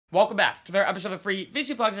Welcome back to another episode of Free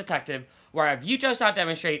VST Plugs Detective, where I have you just out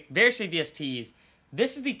demonstrate various free VSTs.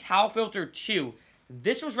 This is the TAL Filter 2.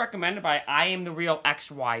 This was recommended by I Am The Real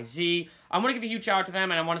XYZ. I want to give a huge shout out to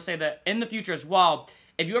them, and I want to say that in the future as well,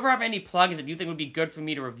 if you ever have any plugins that you think would be good for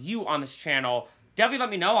me to review on this channel, definitely let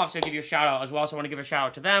me know. Obviously, I'll give you a shout out as well, so I want to give a shout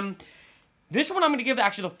out to them. This one I'm going to give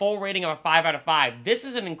actually the full rating of a 5 out of 5. This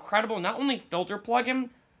is an incredible, not only filter plugin,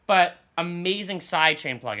 but amazing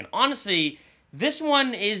sidechain plugin. Honestly, this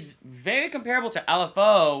one is very comparable to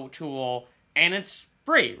LFO Tool, and it's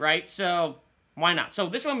free, right? So, why not? So,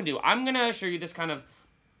 this is what I'm going to do. I'm going to show you this kind of,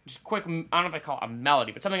 just quick, I don't know if I call it a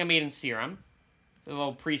melody, but something I made in Serum. A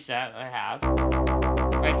little preset I have.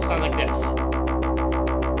 Right, so it sounds like this.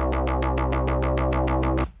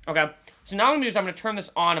 Okay, so now what I'm going to do is I'm going to turn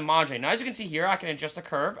this on and modulate. Now, as you can see here, I can adjust the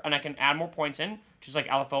curve, and I can add more points in, just like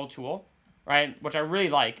LFO Tool, right? Which I really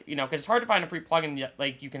like, you know, because it's hard to find a free plugin that,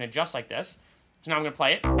 like, you can adjust like this. So now I'm going to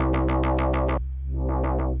play it.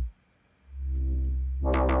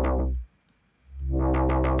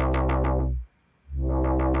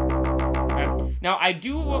 Okay. Now,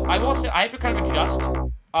 I will say, I have to kind of adjust. So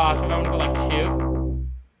if I want to go like 2.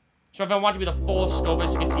 So if I want to be the full scope,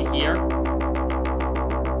 as you can see here.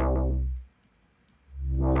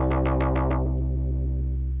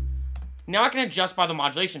 Now I can adjust by the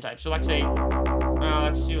modulation type. So like say,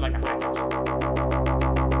 let's do like a high pass.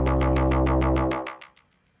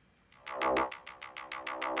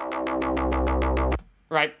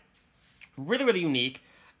 Right, really, really unique.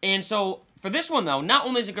 And so for this one though, not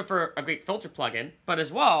only is it good for a great filter plugin, but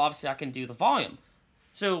as well, obviously I can do the volume.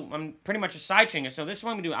 So I'm pretty much a sidechain it. So this is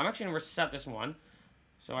what I'm gonna do. I'm actually gonna reset this one,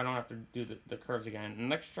 so I don't have to do the curves again. And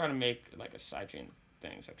let's try to make like a sidechain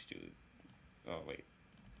thing. So let's do. Oh wait,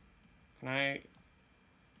 can I?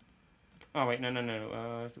 Oh wait, no.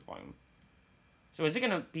 Let's do volume. So is it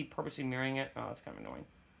gonna be purposely mirroring it? Oh, that's kind of annoying.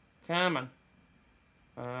 Come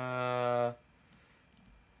on.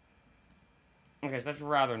 Okay, so that's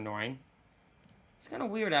rather annoying. It's kind of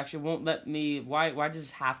weird, actually. It won't let me... Why does this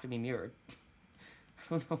have to be mirrored? I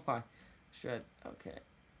don't know why. Should... Okay.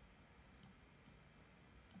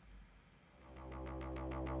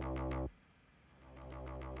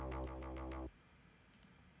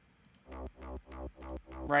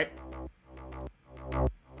 Right.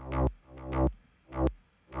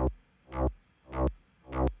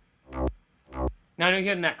 Now, I know you're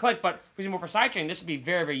hearing that click, but if we're using more for sidechain, this would be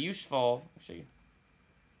very, very useful. Let's see.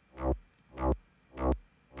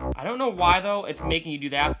 I don't know why, though, it's making you do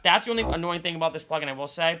that. That's the only annoying thing about this plugin, I will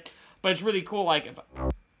say. But it's really cool, like, if I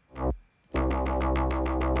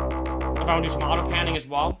want to do some auto panning as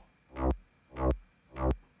well.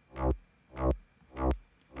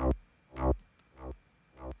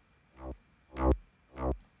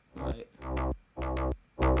 Right.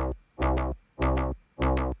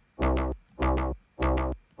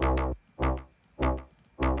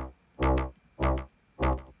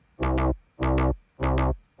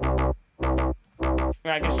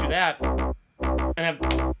 I can just do that, and have,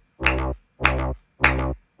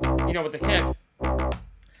 you know, with the kick.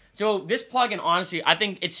 So this plugin, honestly, I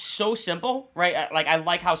think it's so simple, right? Like, I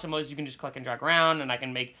like how simple it is. You can just click and drag around, and I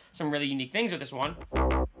can make some really unique things with this one.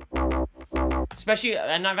 Especially,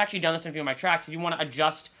 and I've actually done this in a few of my tracks, if you want to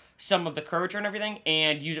adjust some of the curvature and everything,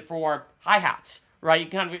 and use it for hi-hats, right? You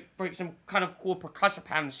can kind of bring some kind of cool percussive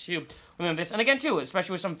patterns, too, with this. And again, too,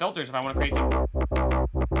 especially with some filters, if I want to create some...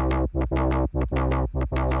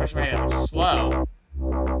 Especially if I have it slow.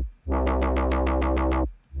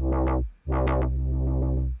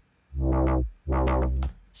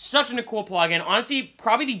 Such a cool plugin. Honestly,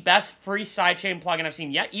 probably the best free sidechain plugin I've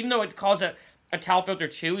seen yet. Even though it calls it a TAL Filter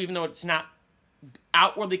 2, even though it's not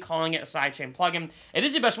outwardly calling it a sidechain plugin, it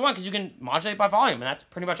is the best one because you can modulate by volume, and that's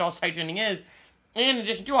pretty much all sidechaining is. And in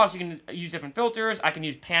addition to, also, you can use different filters. I can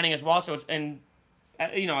use panning as well, so it's in,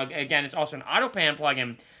 you know, again, it's also an auto pan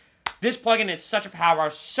plugin. This plugin is such a power,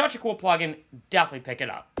 such a cool plugin. Definitely pick it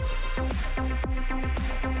up.